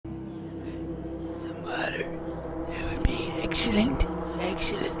water. That would be excellent.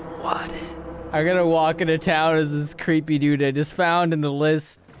 Excellent water. I'm gonna walk into town as this creepy dude I just found in the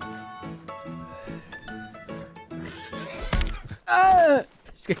list. Ah!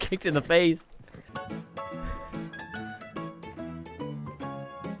 Just got kicked in the face.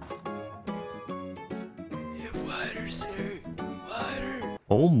 Water, sir. Water.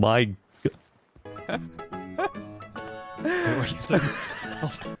 Oh my god.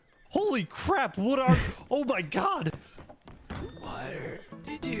 Holy crap, what are... Oh my god. Water.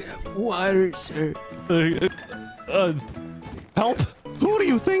 Did you have water, sir? Help? Who do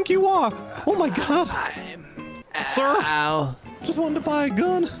you think you are? Oh my god. Sir? Ow. Just wanted to buy a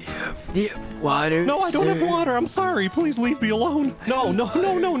gun. Do you have water? No, I don't sir? have water. I'm sorry. Please leave me alone. No, no,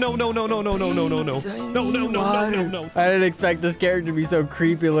 no, no, no, no, no, no, no, no, no, no, no. No, no, no, no, no. I didn't expect this character to be so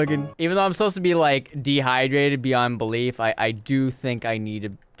creepy looking. Even though I'm supposed to be like dehydrated beyond belief, I do think I need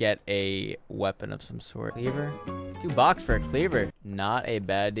to get a weapon of some sort. Cleaver? $2 for a cleaver. Not a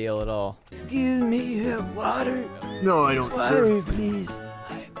bad deal at all. Excuse me, you have water? No, I don't, Water, please.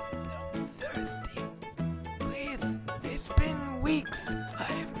 I'm so thirsty. Please, it's been weeks. I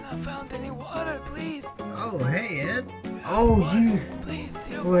have not found any water, please. Oh, hey, Ed. Oh, you... Please,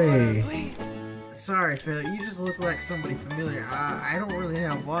 you Wait. water, please. Sorry, Phil. You just look like somebody familiar. I don't really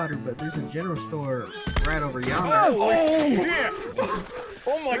have water, but there's a general store right over yonder. Oh, shit!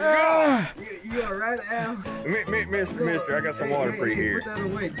 Oh my god! You alright, Al? Mister, I got some water for you here. Put that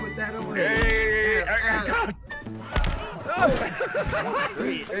away. Put that away. Hey, Al,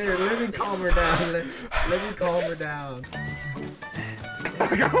 Hey, let me calm her down. Let me calm her down.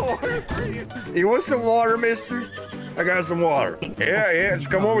 I got water for you. You want some water, mister? I got some water. Yeah, just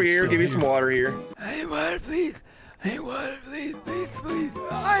come over here. Give you some water here. I need water, please. I need water, please, please, please.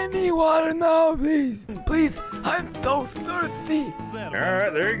 I need water now, please. Please, I'm so thirsty. All right,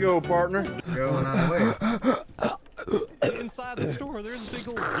 there you go, partner. Going on away. Inside the store, there's a big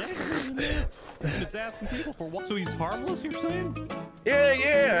old gang in there. And it's asking people for what? So he's harmless, you're saying?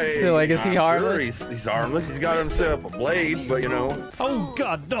 Yeah. Like, is he I'm harmless? Sure he's harmless. He's got himself a blade, but you know. Oh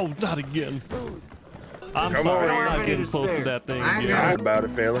god, no, not again. I'm Come sorry, over I'm here. not getting close to that thing again. How's about it,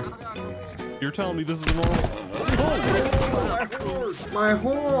 fella? You're telling me this is normal? My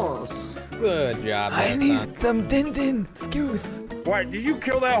horse. Good job, I man. need some din-din. Excuse. Wait, did you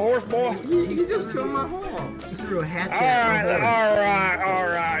kill that horse, boy? You just killed my horse. You threw a hatchet All at my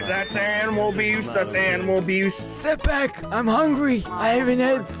horse. right. That's animal abuse. That's animal abuse. Step back. I'm hungry. I haven't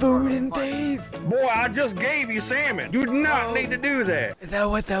had food in days. Boy, I just gave you salmon. You do not need to do that. Is that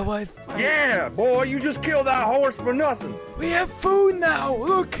what that was? Yeah, boy, you just killed that horse for nothing. We have food now.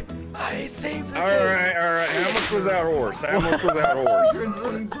 Look. I saved the day. All right. How much was that horse? How much was that horse?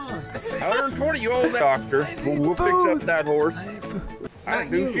 $120. 120. You owe that doctor. We'll fix up that horse. I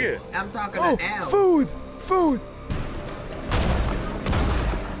didn't do shit. I'm talking Oh, to Al. food.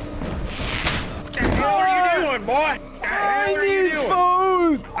 What the hell are you doing, boy? What the hell are you doing?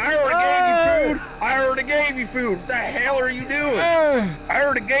 Food. I already gave you food. What the hell are you doing? I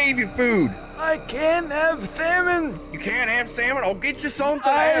already gave you food. I can't have salmon. You can't have salmon? I'll get you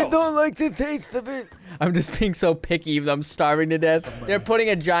something I else. don't like the taste of it. I'm just being so picky. I'm starving to death. They're putting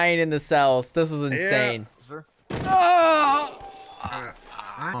a giant in the cells. This is insane. Oh.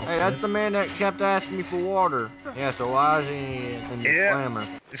 Hey, that's the man that kept asking me for water. Yeah, so why is he in the slammer?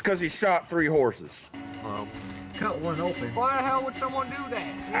 It's because he shot 3 horses. Well, cut one open. Why the hell would someone do that?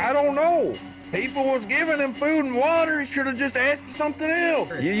 I don't know. People was giving him food and water. He should have just asked for something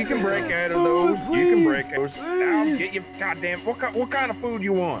else. Yeah, you can break out of those. You can break those. I'll get you. Goddamn. What kind of food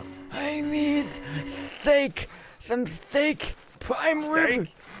you want? I need steak. Some steak. Prime rib.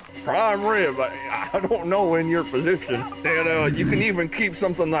 Prime rib. I don't know in your position that you can even keep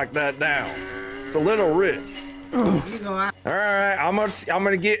something like that down. It's a little rich. You know, All right, I'm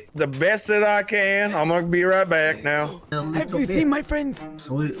gonna get the best that I can. I'm gonna be right back now. Have you seen my friends?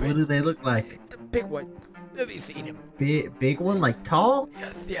 So what do they look like? The big one. Have you seen him? Big one, like tall?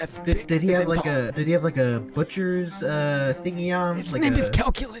 Yes. Did he have like a butcher's thingy on? His Like name is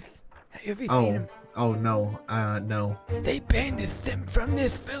Calculus. Have you seen him? Oh no, no. They banished him from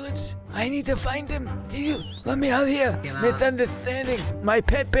this village. I need to find him. Can you let me out here? Misunderstanding. My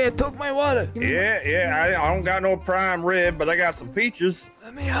pet bear took my water. Yeah. I don't got no prime rib, but I got some peaches.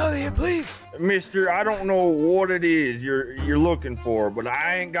 Let me out of here, please. Mister, I don't know what it is you're looking for, but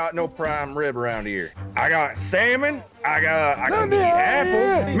I ain't got no prime rib around here. I got salmon. I can eat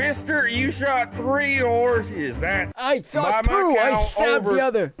apples. Mister, you shot 3 horses. That's I by shot my 2. I count, stabbed over- the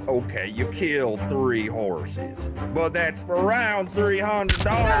other. Okay, you killed 3 horses, but that's around $300.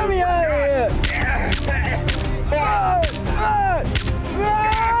 Let me out of here.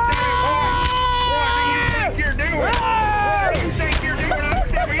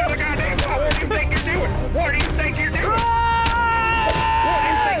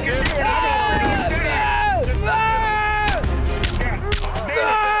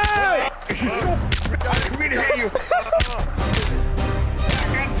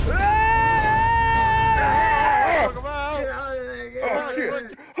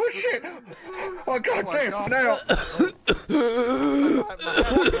 Bam! Now.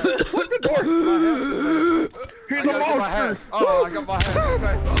 What the door? He's a monster. Oh, I got my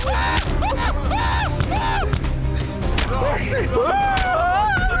hat. Oh shit!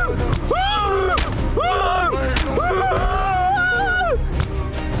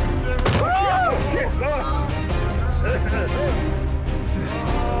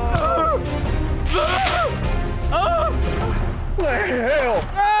 What the hell?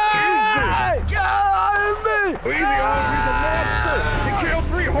 Get out of me! Easy on him, he's a monster! He killed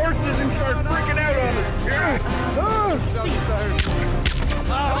 3 horses and started freaking out on us! Yeah. Stop it!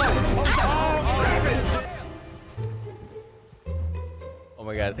 Oh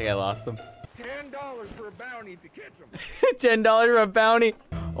my god, I think I lost him. $10 for a bounty if you catch him. $10 for a bounty.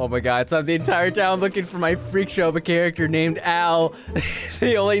 Oh my god, so I'm the entire town looking for my freak show of a character named Al.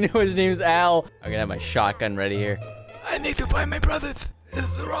 They only know his name's Al. I'm gonna have my shotgun ready here. I need to find my brothers. This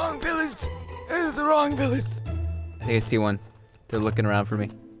is the wrong village. This is the wrong village. I think I see one. They're looking around for me.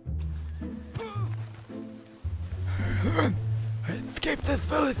 I escaped this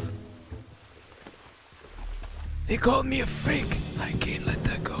village. They called me a freak. I can't let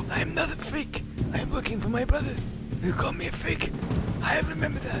that go. I am not a freak. I am looking for my brothers. They called me a freak. I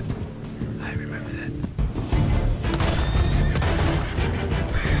remember that. I remember that.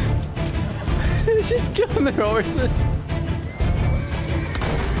 They're just killing their horses.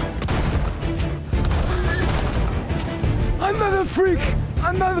 I'm not a freak.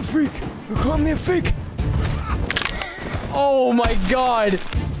 I'm not a freak. You call me a freak. Oh my god.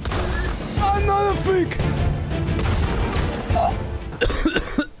 I'm not a freak.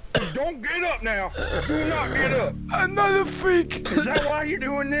 Don't get up now! Do not get up! I'm not a freak. Is that why you're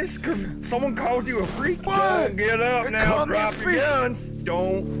doing this? Because someone called you a freak? What? Don't get up They now, called me a drop your freak. guns.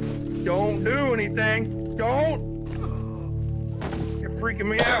 Don't do anything. Don't! You're freaking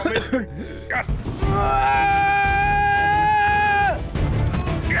me out, mister. God,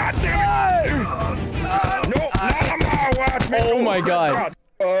 God damn it! No, not on my watch, mister. Oh my god.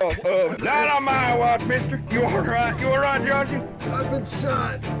 Not on my watch, mister. You alright? You alright, Joshy? I've been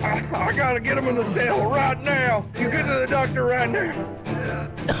shot. I gotta get him in the cell right now. You get to the doctor right now.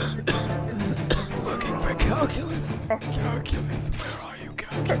 Looking for calculus. Calculus. Where are you,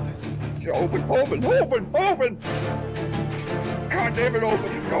 calculus? Open. God damn it,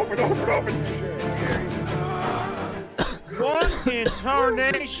 open. What in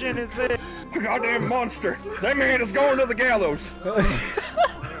tarnation is this? Goddamn monster. That man is going to the gallows.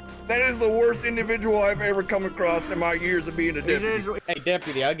 That is the worst individual I've ever come across in my years of being a deputy. Hey,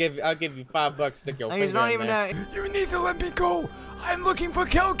 deputy, I'll give you $5 to stick your finger He's not in even there. You need to let me go. I'm looking for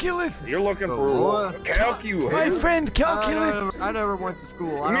calculus. You're looking for what? calculus. My friend calculus. I never went to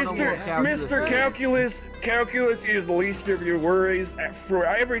school. I don't know what calculus Mr. is. Calculus is the least of your worries. For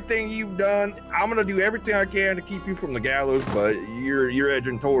everything you've done, I'm gonna do everything I can to keep you from the gallows, but you're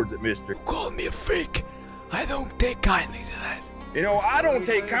edging towards it, mister. You call me a freak. I don't take kindly to that. You know, I don't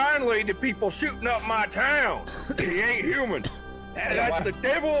take kindly to people shooting up my town. He ain't human. That's the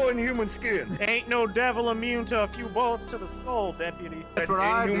devil in human skin. Ain't no devil immune to a few bullets to the skull, deputy. That's what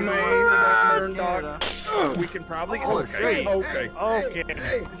I do. inhumane. Ah, Burn dog. We can probably. Oh, Okay. shit. Okay.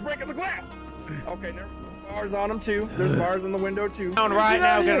 Okay. He's breaking the glass. Okay, there's bars on him too. There's bars in the window too. Down right Get now,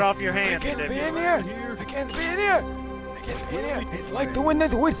 out get it here. off your I hands, can't be deputy. in here. I can't be in here. I can't be in here. It's like the wind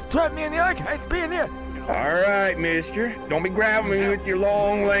that would trap me in the eye. I can't be in here. All right, mister. Don't be grabbing me with your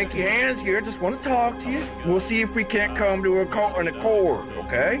long, lanky hands here. I just want to talk to you. We'll see if we can't come to an accord,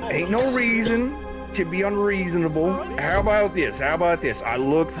 okay? Ain't no reason to be unreasonable. How about this? I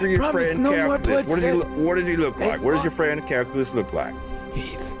look for your promise friend no more Calculus. bloodshed. What does he look Hey, like? What does your friend Calculus look like?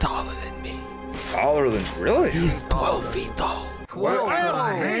 He's taller than me. Taller than really? He's 12 feet tall. 12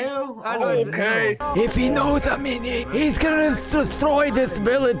 What? hell? Okay. If he knows I'm in here, he's gonna destroy this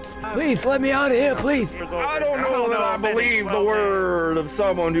village. Please let me out of here, please. I don't know that I believe the word of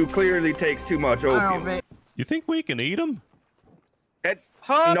someone who clearly takes too much I don't opium. think. You think we can eat them? That's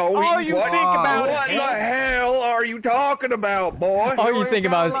Huh? no. All you what? think about What is the hell are you talking about, boy? All you think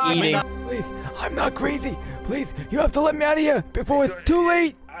about is eating. Please, I'm not crazy. Please, you have to let me out of here before it's too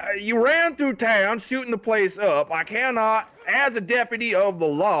late. You ran through town shooting the place up. I cannot, as a deputy of the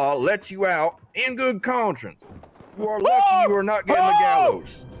law, let you out in good conscience. You are lucky you are not getting the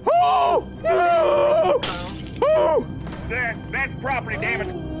gallows. Oh! Oh! Oh! That's property damage.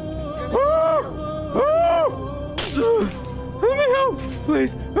 Oh! Oh! Let me out,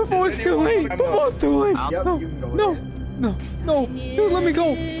 please, before it's too late. Before it's too late. Yep, No, you can go no, ahead. no. Dude, let me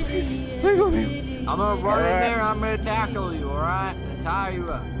go. Please, let me go. I'm gonna run in Alright. there. I'm gonna tackle you, alright? And tie you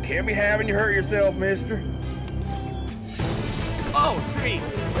up. Can't be having you hurt yourself, mister. Oh, sweet.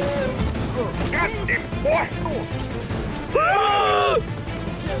 God damn, boy!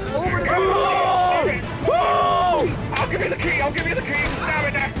 I'll give you the key. I'll give you the key. Stop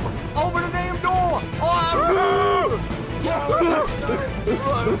it now. Open the damn door!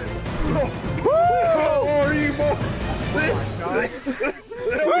 How are you, boy?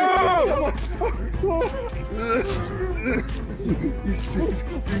 I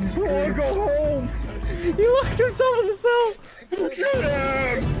want to go home. He locked himself in the cell. Shoot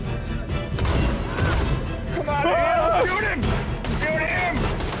him! Come on, man. Shoot him! Shoot him!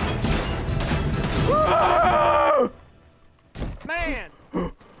 Man!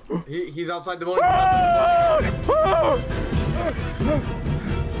 He's outside the building.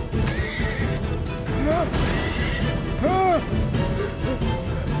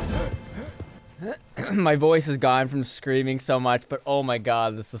 My voice is gone from screaming so much, but oh my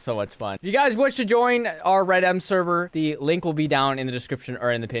god, this is so much fun. If you guys wish to join our Red M server, the link will be down in the description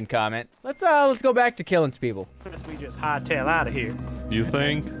or in the pinned comment. Let's go back to killing some people. Unless we just hightail out of here. You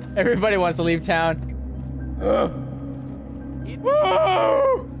think? Everybody wants to leave town.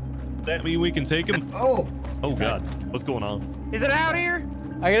 That mean we can take him? Oh. Oh god, what's going on? Is it out here?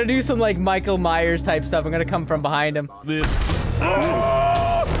 I'm gonna do some like Michael Myers type stuff. I'm gonna come from behind him. This.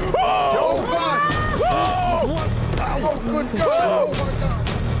 Oh, God! Oh, good God!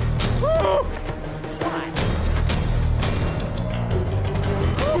 Oh, my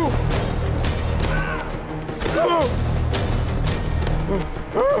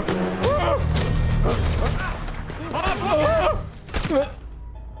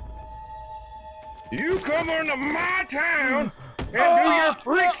You come into my town and do your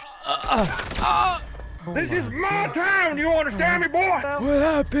freaks. This is my town. You understand me, boy? What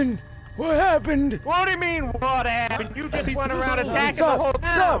happened? What happened? What do you mean, what happened? You just went around attacking the whole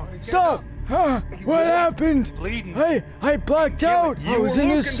town. Stop! What happened? Bleeding. Hey, I blacked out. I You was were in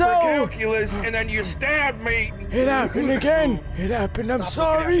looking his for cell. calculus and then you stabbed me. It happened again. It happened. I'm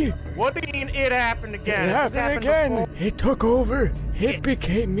sorry. What do you mean it happened again? It This happened again. before. It took over. It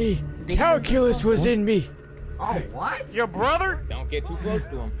became me. Calculus was in me. Oh, what? Your brother? Don't get too close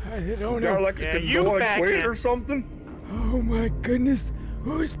to him. I don't Got know. like Yeah, a you conjoined back quid in. or something. Oh my goodness.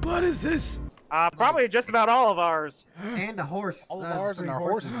 Whose blood is this? Probably just about all of ours. And a horse. All of ours and three our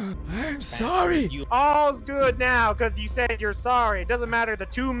horses. I'm sorry. All's good now, because you said you're sorry. It doesn't matter the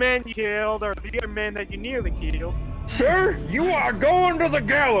 2 men you killed or the other men that you nearly killed. Sir, you are going to the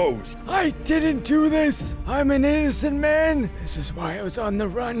gallows. I didn't do this. I'm an innocent man. This is why I was on the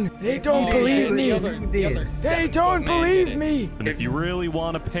run. They don't believe me. They don't believe me. And if you really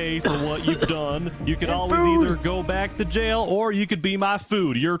want to pay for what you've done, you can always food. either go back to jail or you could be my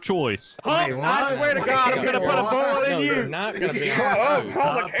food. Your choice. Huh? Wait, I what? swear to God, I'm gonna put a bullet in you. Not gonna be Shut up.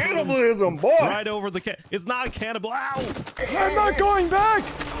 All the cannibalism, boy. Right over the It's not a cannibal. Ow! I'm not going back.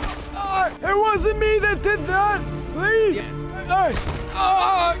 It wasn't me that did that. Please.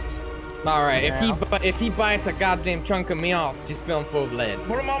 All right, if he bites a goddamn chunk of me off, just fill him full of lead.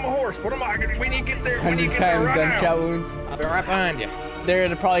 Put him on my horse. Put him on. We need to get there. We need 100 to get there times right gunshot now. wounds. I'll be right behind you. They're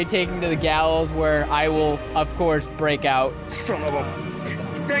gonna probably take him to the gallows where I will, of course, break out. Son of a...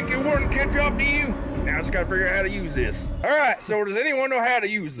 You think it wouldn't catch up to you? Now I just gotta figure out how to use this. All right, so does anyone know how to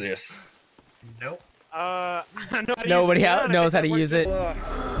use this? Nope. Nobody knows how to use it.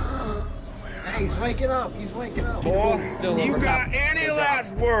 Hey, he's waking up. He's waking up. Boy, Still you over got top. any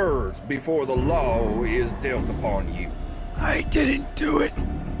last words before the law is dealt upon you? I didn't do it.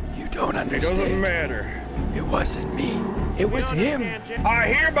 You don't It doesn't understand. matter. It wasn't me. It was him. I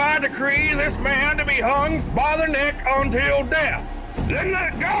hereby decree this man to be hung by the neck until death. Then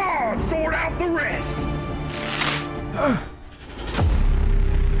let God sort out the rest.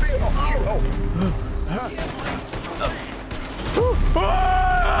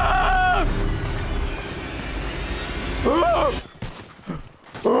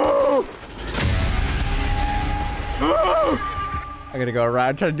 I gotta go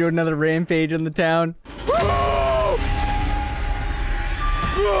around, try to do another rampage in the town.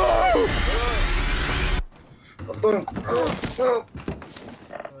 What the?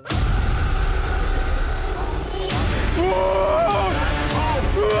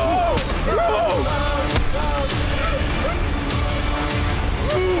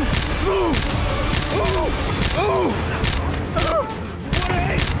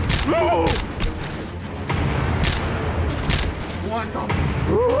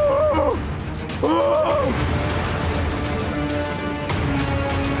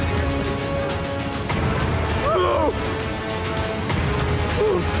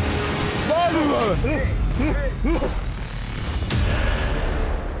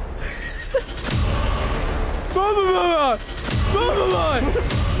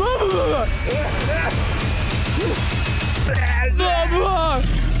 Oh.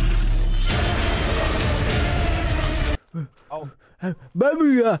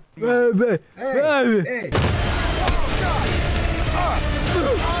 Baby, Hey!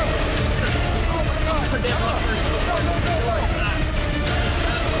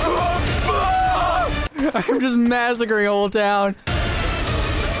 I'm just massacring a whole town.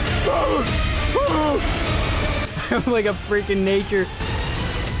 I'm like a freaking nature.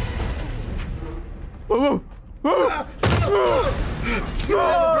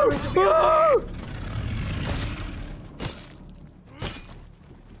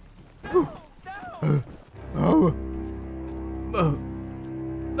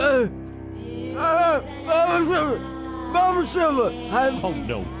 Oh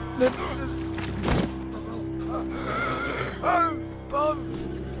no.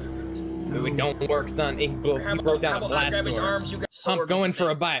 It don't work, son. He broke down a blast door. Hump, going for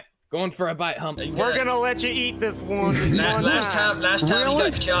a bite. Going for a bite, Hump. We're gonna let you eat this one. Last time Really?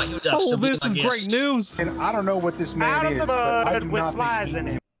 he got shot, he was Oh, this is great news. And I don't know what this man Out of is, the but I mud do with not flies think in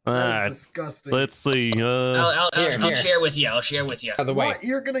he it. That is disgusting. Let's see. I'll share with you. I'll share with you. By the way, What?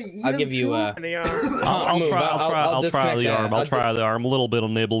 You're gonna eat I'll him give you too? a. And the, I'll move. try the arm. I'll try the arm. A little bit of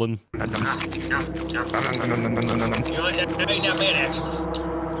nibbling. You know, that ain't that bad,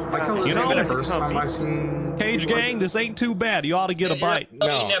 actually. Like how You know, the first time I seen Cage Gang, this ain't too bad. You ought to get a bite. No,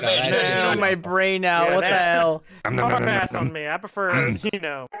 Ain't that no, bad. that's It's just on my brain now. Yeah, What the that- hell? pass on me. I prefer, you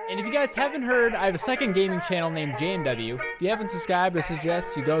know. And if you guys haven't heard, I have a second gaming channel named jmw. If you haven't subscribed, I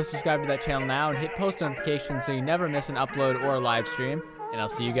suggest you go subscribe to that channel now and hit post notifications so you never miss an upload or a live stream. And I'll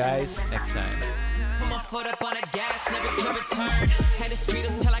see you guys next time. Put my foot up on the gas, never to return. Had to speed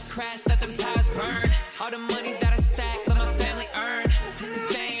until I crashed, let them tires burn. All the money that I stacked, let my family earn.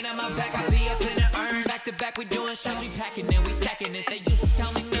 Staying on my back, I be up in the urn. Back to back, we doing shows, we packing and we stacking it. They used to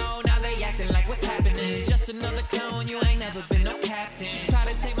tell me no, now they acting like what's happening. Just another clone, you ain't never been no captain. Try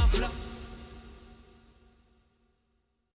to take my flow.